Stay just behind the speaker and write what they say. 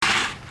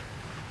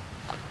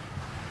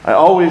I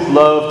always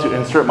love to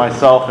insert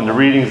myself into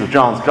readings of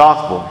John's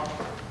Gospel.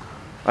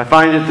 I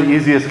find it the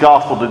easiest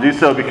Gospel to do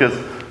so because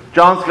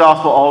John's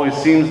Gospel always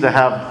seems to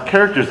have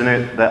characters in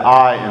it that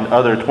I and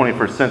other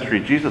 21st century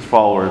Jesus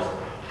followers,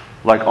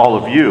 like all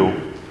of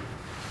you,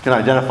 can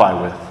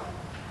identify with.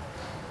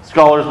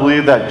 Scholars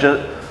believe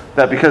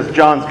that because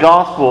John's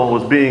Gospel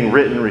was being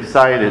written,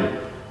 recited,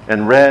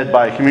 and read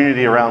by a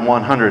community around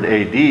 100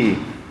 AD,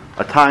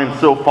 a time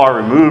so far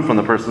removed from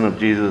the person of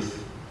Jesus,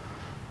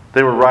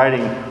 they were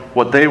writing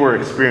what they were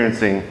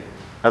experiencing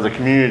as a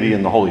community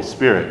in the Holy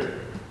Spirit.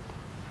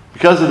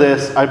 Because of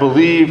this, I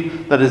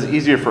believe that it is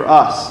easier for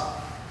us,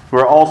 who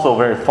are also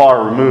very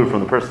far removed from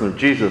the person of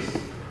Jesus,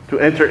 to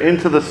enter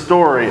into the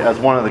story as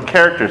one of the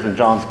characters in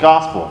John's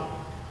Gospel,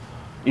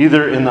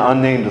 either in the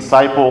unnamed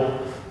disciple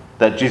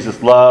that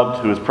Jesus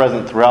loved, who is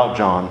present throughout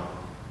John,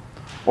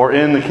 or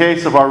in the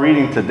case of our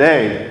reading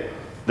today,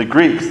 the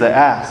Greeks that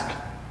ask,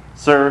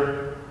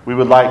 "Sir, we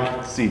would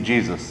like to see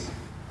Jesus."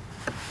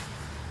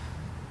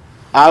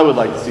 I would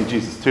like to see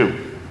Jesus too.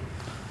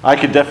 I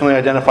could definitely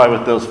identify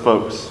with those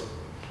folks.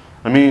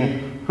 I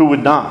mean, who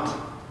would not?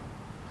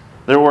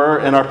 There were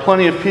and are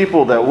plenty of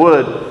people that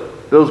would.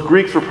 Those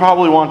Greeks were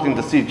probably wanting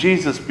to see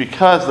Jesus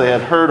because they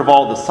had heard of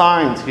all the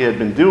signs he had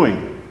been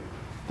doing.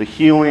 The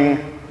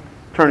healing,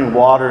 turning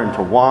water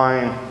into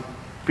wine,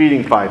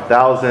 feeding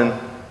 5,000,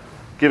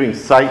 giving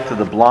sight to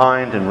the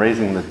blind, and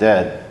raising the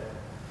dead.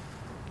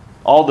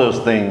 All those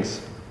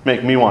things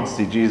make me want to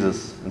see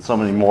Jesus, and so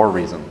many more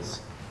reasons.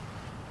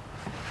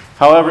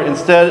 However,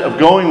 instead of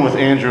going with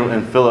Andrew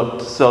and Philip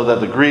so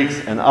that the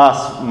Greeks and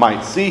us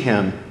might see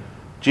him,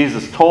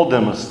 Jesus told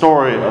them a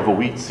story of a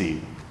wheat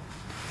seed.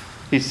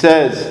 He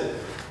says,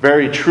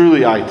 "Very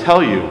truly I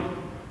tell you,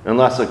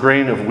 unless a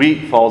grain of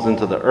wheat falls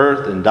into the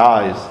earth and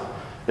dies,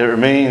 it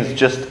remains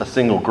just a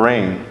single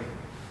grain.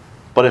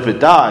 But if it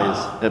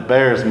dies, it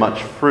bears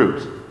much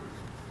fruit."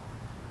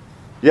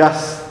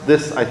 Yes,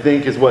 this, I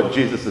think, is what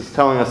Jesus is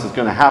telling us is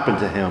going to happen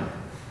to him.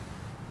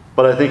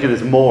 But I think it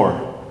is more.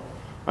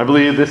 I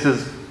believe this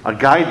is a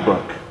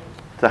guidebook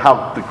to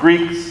how the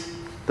Greeks,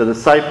 the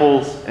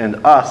disciples, and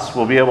us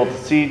will be able to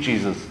see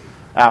Jesus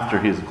after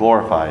he is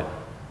glorified.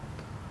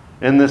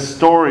 In this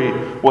story,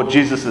 what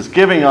Jesus is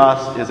giving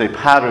us is a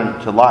pattern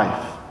to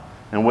life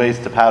and ways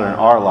to pattern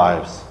our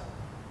lives.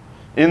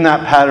 In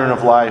that pattern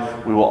of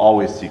life, we will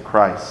always see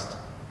Christ.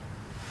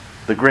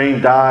 The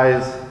grain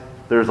dies,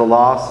 there is a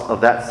loss of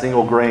that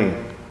single grain.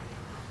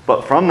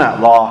 But from that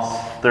loss,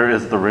 there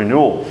is the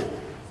renewal.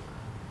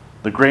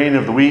 The grain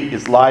of the wheat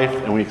is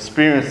life, and we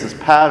experience this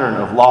pattern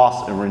of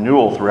loss and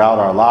renewal throughout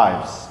our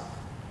lives.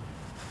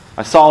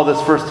 I saw this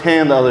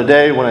firsthand the other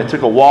day when I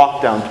took a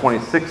walk down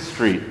 26th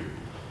Street.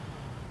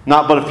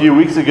 Not but a few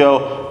weeks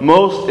ago,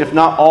 most, if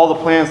not all,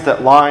 the plants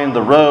that lined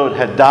the road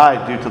had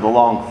died due to the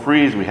long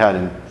freeze we had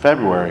in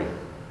February.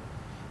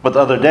 But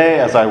the other day,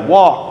 as I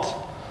walked,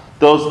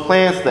 those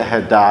plants that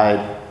had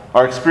died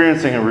are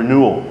experiencing a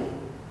renewal.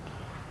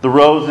 The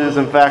roses,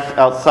 in fact,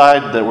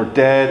 outside that were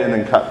dead and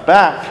then cut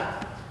back,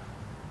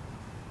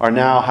 are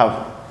now have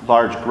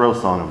large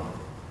growths on them,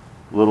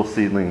 little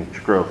seedling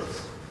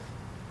growths.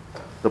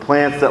 The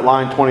plants that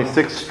line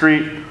 26th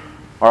Street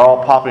are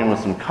all popping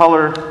with some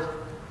color.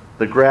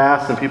 The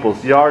grass in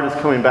people's yard is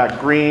coming back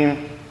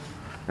green,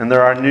 and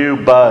there are new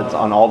buds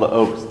on all the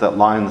oaks that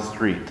line the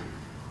street.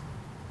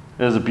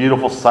 It is a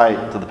beautiful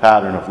sight to the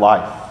pattern of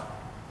life,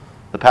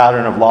 the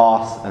pattern of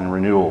loss and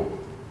renewal.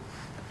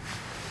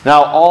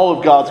 Now, all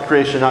of God's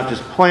creation, not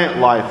just plant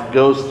life,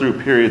 goes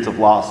through periods of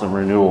loss and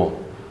renewal.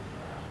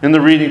 In the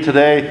reading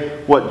today,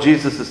 what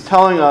Jesus is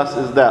telling us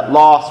is that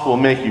loss will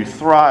make you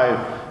thrive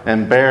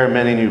and bear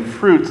many new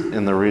fruits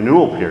in the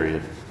renewal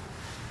period.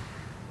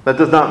 That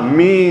does not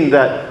mean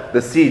that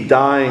the seed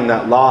dying,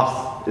 that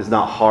loss, is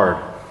not hard.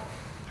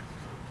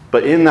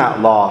 But in that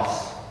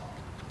loss,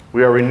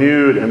 we are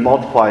renewed and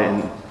multiply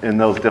in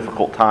those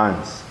difficult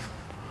times.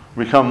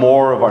 We become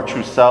more of our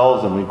true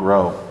selves and we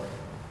grow.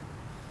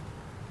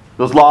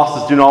 Those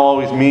losses do not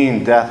always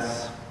mean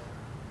deaths.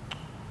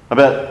 I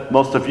bet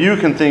most of you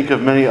can think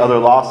of many other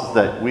losses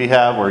that we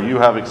have or you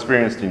have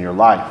experienced in your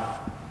life.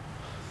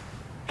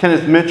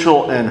 Kenneth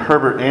Mitchell and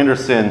Herbert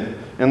Anderson,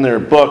 in their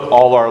book,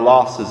 All Our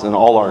Losses and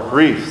All Our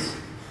Griefs,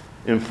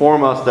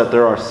 inform us that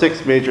there are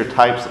 6 major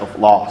types of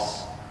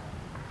loss.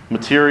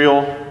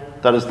 Material,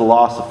 that is the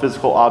loss of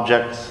physical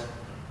objects.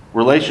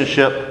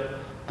 Relationship,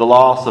 the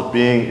loss of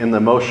being in the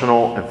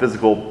emotional and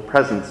physical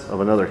presence of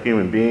another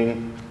human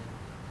being.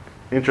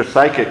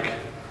 Intrapsychic,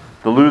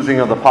 the losing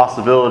of the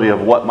possibility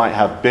of what might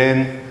have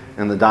been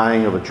and the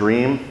dying of a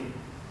dream.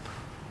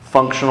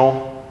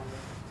 Functional,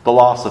 the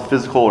loss of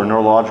physical or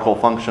neurological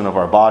function of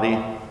our body.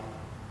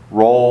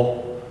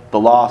 Role, the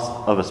loss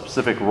of a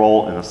specific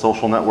role in a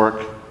social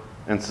network.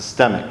 And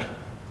systemic,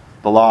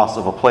 the loss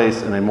of a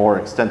place in a more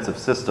extensive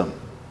system.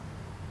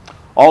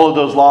 All of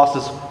those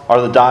losses are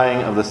the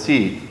dying of the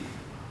seed.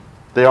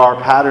 They are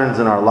patterns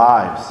in our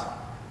lives.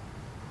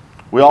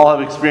 We all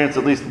have experienced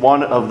at least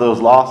one of those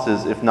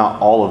losses, if not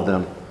all of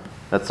them,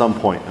 at some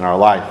point in our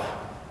life.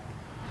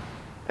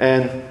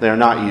 And they are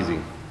not easy.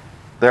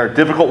 They are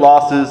difficult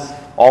losses,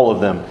 all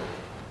of them,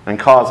 and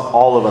cause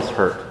all of us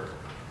hurt.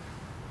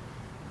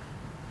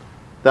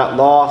 That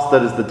loss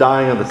that is the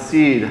dying of the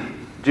seed,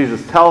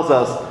 Jesus tells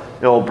us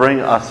it will bring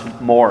us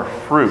more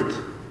fruit.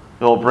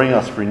 It will bring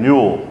us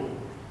renewal.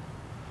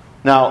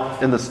 Now,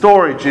 in the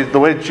story, the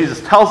way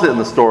Jesus tells it in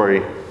the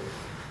story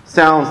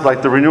sounds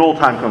like the renewal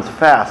time comes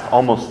fast,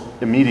 almost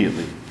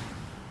immediately.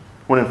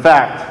 When in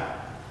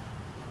fact,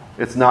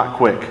 it's not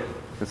quick.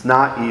 It's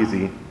not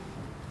easy.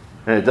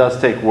 And it does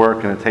take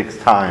work and it takes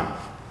time.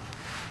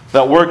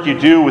 That work you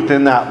do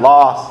within that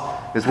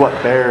loss is what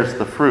bears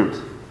the fruit.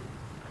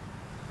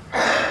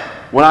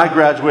 When I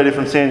graduated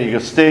from San Diego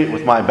State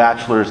with my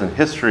bachelor's in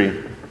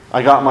history,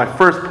 I got my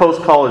first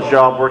post-college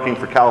job working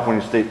for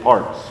California State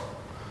Parks.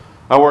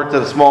 I worked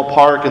at a small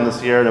park in the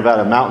Sierra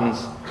Nevada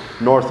mountains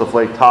north of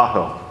Lake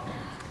Tahoe.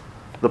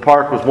 The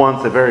park was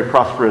once a very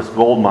prosperous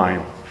gold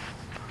mine.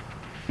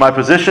 My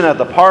position at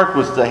the park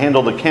was to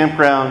handle the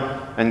campground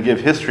and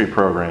give history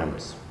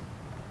programs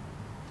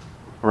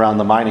around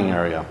the mining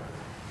area.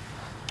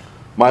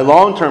 My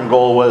long-term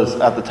goal was,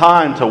 at the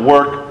time, to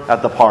work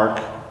at the park,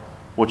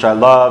 which I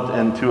loved,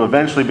 and to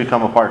eventually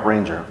become a park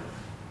ranger.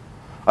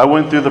 I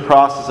went through the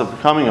process of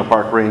becoming a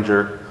park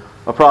ranger,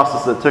 a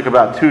process that took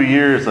about 2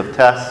 years of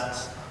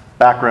tests,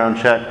 background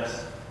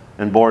checks,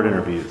 and board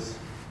interviews.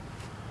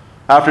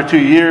 After 2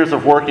 years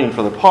of working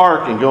for the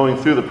park and going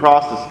through the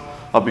process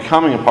of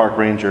becoming a park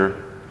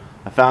ranger,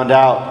 I found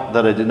out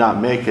that I did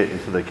not make it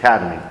into the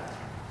academy.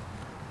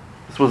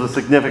 This was a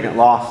significant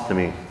loss to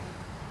me.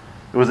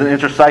 It was an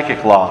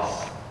interpsychic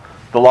loss,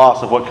 the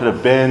loss of what could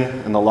have been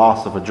and the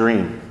loss of a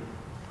dream.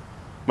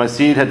 My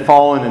seed had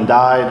fallen and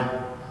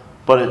died,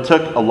 but it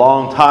took a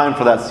long time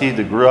for that seed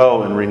to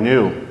grow and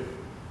renew.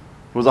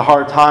 It was a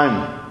hard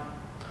time.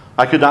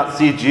 I could not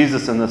see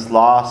Jesus in this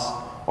loss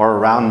or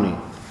around me.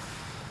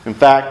 In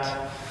fact,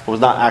 I was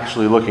not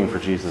actually looking for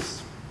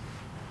Jesus.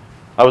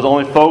 I was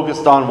only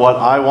focused on what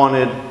I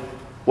wanted,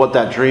 what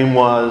that dream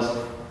was,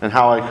 and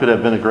how I could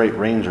have been a great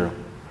ranger.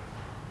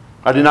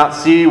 I did not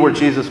see where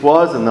Jesus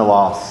was in the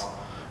loss,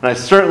 and I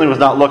certainly was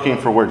not looking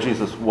for where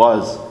Jesus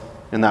was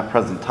in that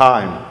present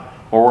time,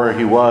 or where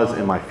he was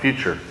in my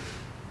future.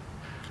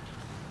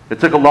 It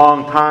took a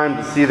long time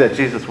to see that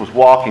Jesus was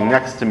walking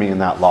next to me in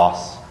that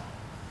loss,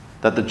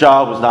 that the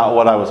job was not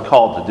what I was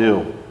called to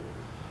do.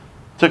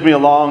 It took me a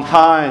long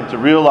time to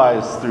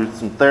realize through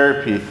some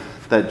therapy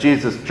that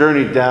Jesus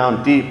journeyed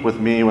down deep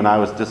with me when I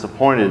was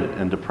disappointed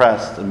and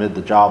depressed amid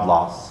the job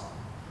loss.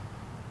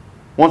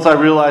 Once I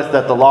realized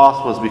that the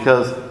loss was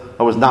because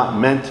I was not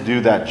meant to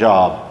do that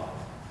job,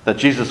 that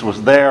Jesus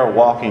was there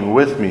walking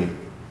with me,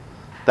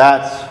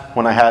 that's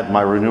when I had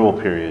my renewal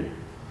period.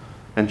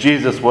 And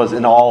Jesus was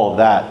in all of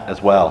that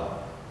as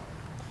well.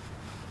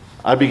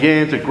 I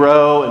began to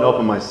grow and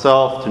open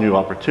myself to new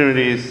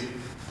opportunities,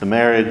 to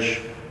marriage,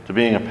 to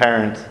being a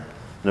parent,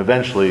 and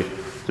eventually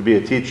to be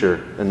a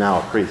teacher and now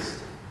a priest.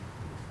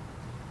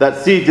 That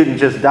seed didn't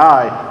just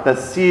die, that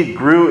seed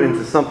grew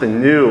into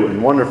something new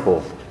and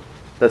wonderful.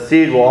 That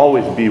seed will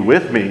always be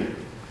with me,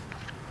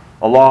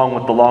 along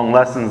with the long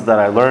lessons that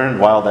I learned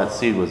while that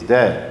seed was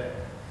dead.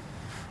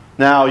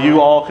 Now, you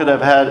all could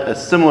have had a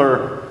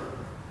similar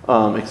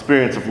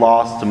experience of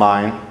loss to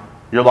mine.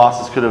 Your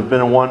losses could have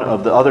been one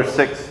of the other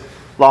 6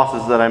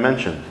 losses that I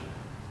mentioned,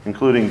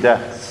 including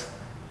deaths.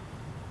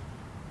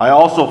 I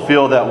also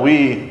feel that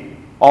we,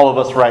 all of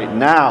us right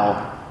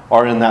now,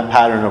 are in that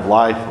pattern of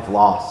life of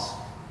loss,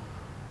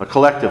 a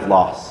collective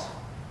loss.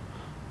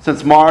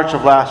 Since March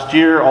of last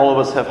year, all of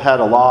us have had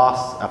a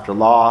loss after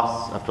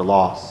loss after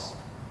loss.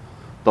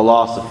 The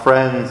loss of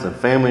friends and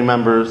family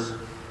members,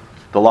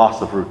 the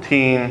loss of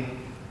routine,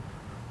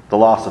 the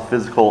loss of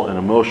physical and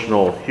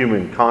emotional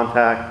human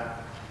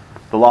contact,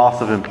 the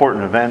loss of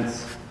important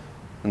events,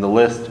 and the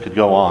list could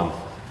go on.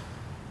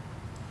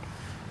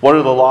 What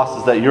are the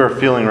losses that you're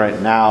feeling right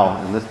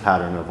now in this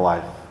pattern of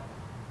life?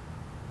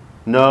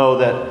 Know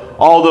that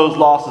all those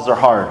losses are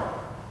hard,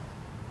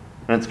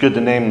 and it's good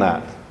to name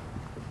that.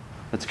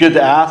 It's good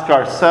to ask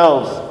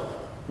ourselves,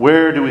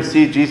 where do we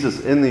see Jesus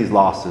in these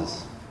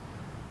losses?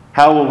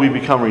 How will we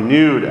become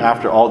renewed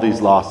after all these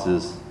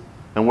losses?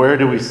 And where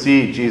do we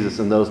see Jesus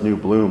in those new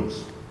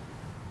blooms?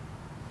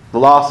 The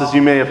losses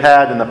you may have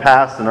had in the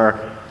past and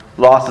our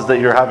losses that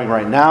you're having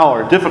right now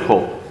are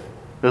difficult.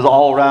 It was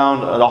all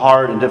around a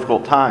hard and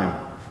difficult time.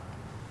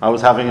 I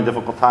was having a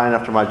difficult time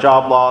after my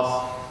job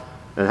loss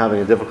and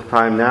having a difficult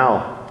time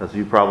now, as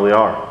you probably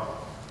are,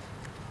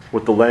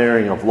 with the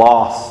layering of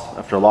loss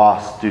after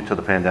loss due to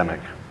the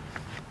pandemic.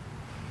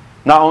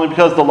 Not only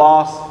because of the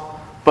loss,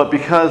 but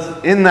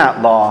because in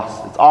that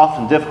loss, it's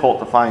often difficult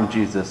to find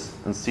Jesus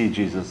and see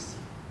Jesus.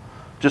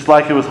 Just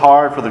like it was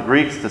hard for the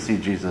Greeks to see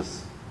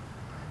Jesus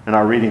in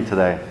our reading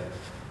today.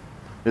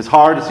 It's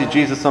hard to see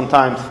Jesus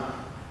sometimes,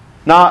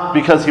 not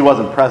because he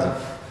wasn't present.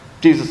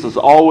 Jesus is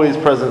always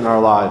present in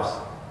our lives.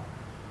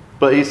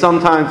 But he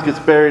sometimes gets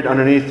buried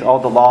underneath all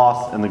the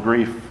loss and the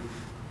grief.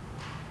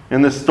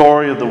 In this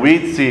story of the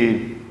wheat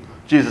seed,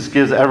 Jesus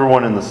gives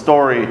everyone in the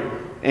story,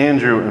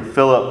 Andrew and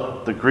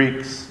Philip, the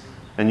Greeks,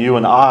 and you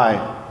and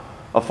I,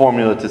 a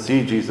formula to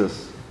see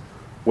Jesus.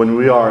 when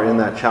we are in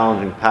that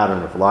challenging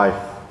pattern of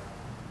life.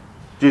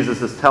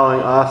 Jesus is telling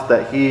us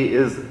that he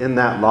is in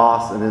that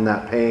loss and in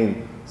that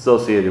pain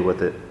associated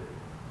with it.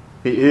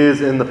 He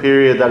is in the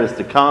period that is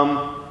to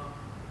come,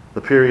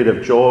 the period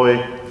of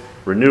joy,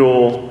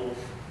 renewal,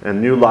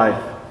 and new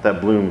life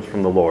that blooms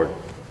from the Lord.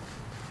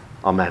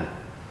 Amen.